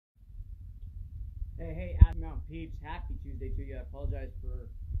Hey, Mount Peeps, happy Tuesday to you. I apologize for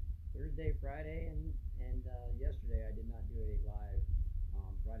Thursday, Friday, and yesterday I did not do a live.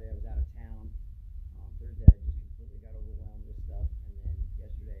 Friday I was out of town. Thursday I just completely got overwhelmed with stuff, and then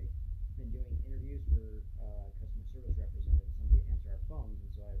yesterday I've been doing interviews for customer service representatives, somebody to answer our phones, and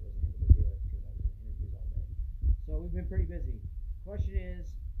so I wasn't able to do it because I was in interviews all day. So we've been pretty busy. Question is,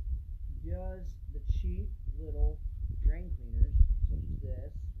 does the cheap little drain cleaners, such as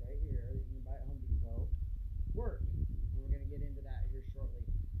this right here, that you can buy at Home Depot, work? And we're going to get into that here shortly.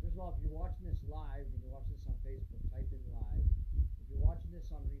 First of all, if you're watching this live, and you're watching this on Facebook, type in live. If you're watching this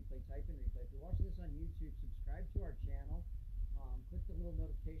on replay, type in replay. If you're watching this on YouTube, subscribe to our channel. Click the little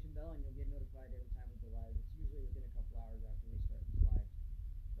notification bell, and you'll get notified every time we go live. It's usually within a couple hours after we start this live.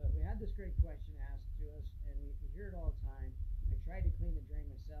 But we had this great question asked to us, and we hear it all the time. I tried to clean the drain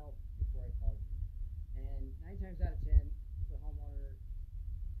myself before I called you. And 9 times out of 10, the homeowner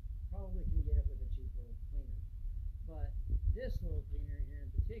probably can get it with a cheap little cleaner. But this little cleaner here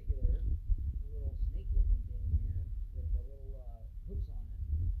in particular, the little snake-looking thing here with the little hooks on it,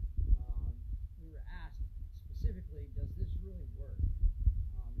 we were asked specifically, does this really work?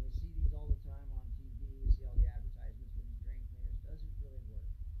 We see these all the time on TV. We see all the advertisements for these drain cleaners. Does it really work?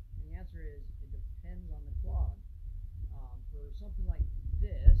 And the answer is, it depends on the clog. For something like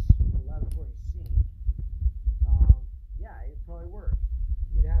this, a lavatory sink, yeah, it'd probably work.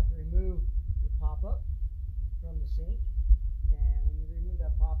 You'd have to remove the pop-up from the sink, and when you remove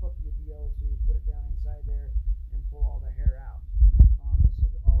that pop-up, you'd be able to put it down inside there and pull all the hair out. This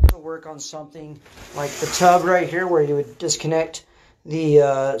would also work on something like the tub right here, where you would disconnect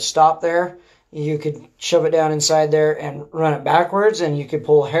the stop there. You could shove it down inside there and run it backwards, and you could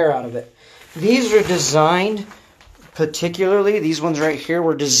pull hair out of it. These are designed, particularly these ones right here,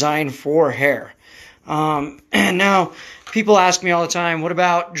 were designed for hair. And now people ask me all the time, what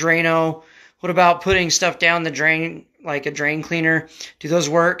about Drano? What about putting stuff down the drain, like a drain cleaner? Do those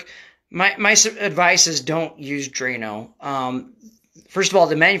work? My advice is don't use Drano. First of all,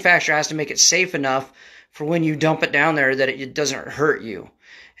 the manufacturer has to make it safe enough for when you dump it down there that it doesn't hurt you.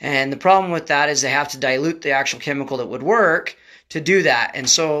 And the problem with that is they have to dilute the actual chemical that would work to do that. And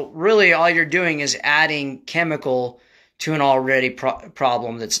so really all you're doing is adding chemical to an already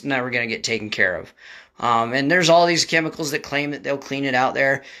problem that's never going to get taken care of. And there's all these chemicals that claim that they'll clean it out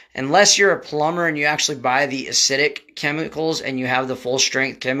there. Unless you're a plumber and you actually buy the acidic chemicals and you have the full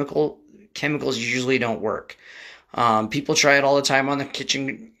strength chemicals usually don't work. People try it all the time on the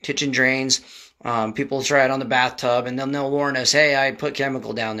kitchen drains. People try it on the bathtub, and then they'll warn us, hey, I put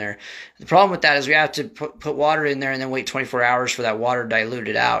chemical down there. The problem with that is we have to put water in there and then wait 24 hours for that water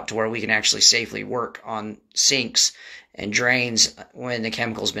diluted out to where we can actually safely work on sinks and drains when the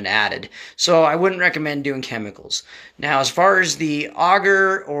chemical's been added. So I wouldn't recommend doing chemicals. Now, as far as the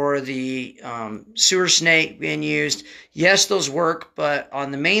auger or the sewer snake being used, yes, those work, but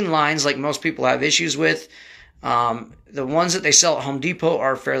on the main lines, like most people have issues with, the ones that they sell at Home Depot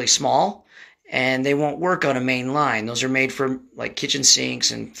are fairly small, and they won't work on a main line. Those are made for like kitchen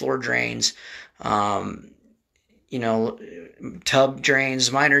sinks and floor drains, tub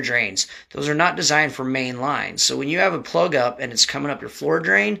drains, minor drains. Those are not designed for main lines. So when you have a plug up and it's coming up your floor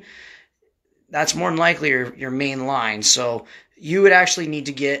drain, that's more than likely your main line. So you would actually need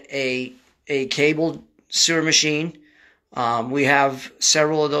to get a cabled sewer machine. We have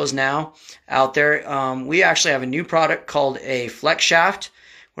several of those now out there. We actually have a new product called a flex shaft,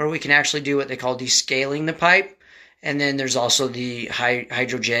 where we can actually do what they call descaling the pipe. And then there's also the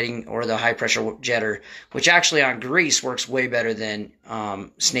hydrojetting or the high pressure jetter, which actually on grease works way better than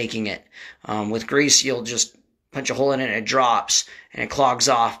snaking it. With grease, you'll just punch a hole in it and it drops and it clogs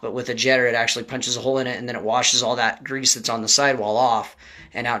off. But with a jetter, it actually punches a hole in it and then it washes all that grease that's on the sidewall off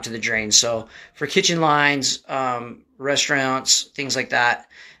and out to the drain. So for kitchen lines, restaurants, things like that,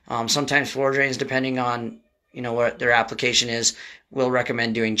 sometimes floor drains, depending on what their application is, we'll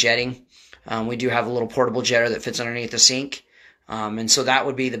recommend doing jetting. We do have a little portable jetter that fits underneath the sink. And so that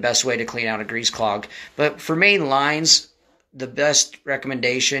would be the best way to clean out a grease clog. But for main lines, the best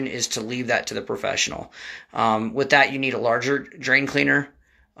recommendation is to leave that to the professional. With that, you need a larger drain cleaner.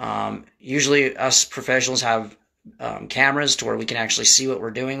 Usually us professionals have cameras to where we can actually see what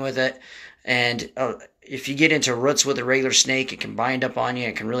we're doing with it. And if you get into roots with a regular snake, it can bind up on you.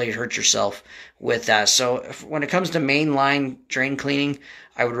 It can really hurt yourself with that. So when it comes to main line drain cleaning,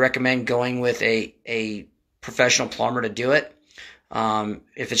 I would recommend going with a professional plumber to do it.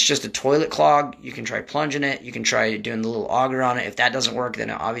 If it's just a toilet clog, you can try plunging it. You can try doing the little auger on it. If that doesn't work,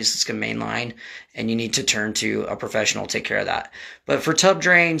 then obviously it's going to mainline, and you need to turn to a professional to take care of that. But for tub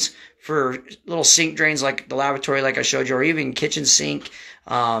drains, for little sink drains like the lavatory, like I showed you, or even kitchen sink,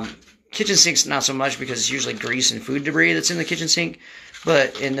 kitchen sinks not so much because it's usually grease and food debris that's in the kitchen sink.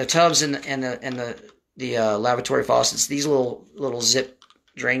 But in the tubs and the lavatory faucets, these little zip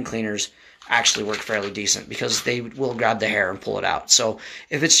drain cleaners actually work fairly decent because they will grab the hair and pull it out. So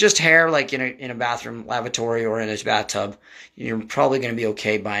if it's just hair, like in a bathroom lavatory or in a bathtub, you're probably going to be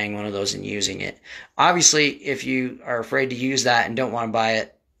okay buying one of those and using it. Obviously, if you are afraid to use that and don't want to buy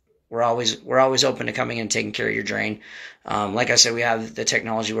it, we're always open to coming in and taking care of your drain. Like I said, we have the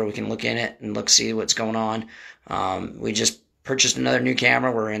technology where we can look in it and see what's going on. We just purchased another new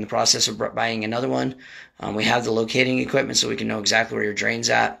camera. We're in the process of buying another one. We have the locating equipment so we can know exactly where your drain's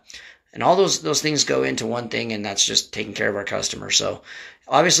at. And all those things go into one thing, and that's just taking care of our customers. So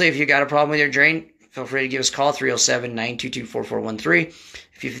obviously, if you got a problem with your drain, feel free to give us a call, 307-922-4413.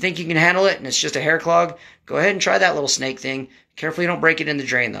 If you think you can handle it and it's just a hair clog, go ahead and try that little snake thing. Carefully don't break it in the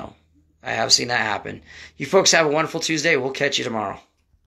drain, though. I have seen that happen. You folks have a wonderful Tuesday. We'll catch you tomorrow.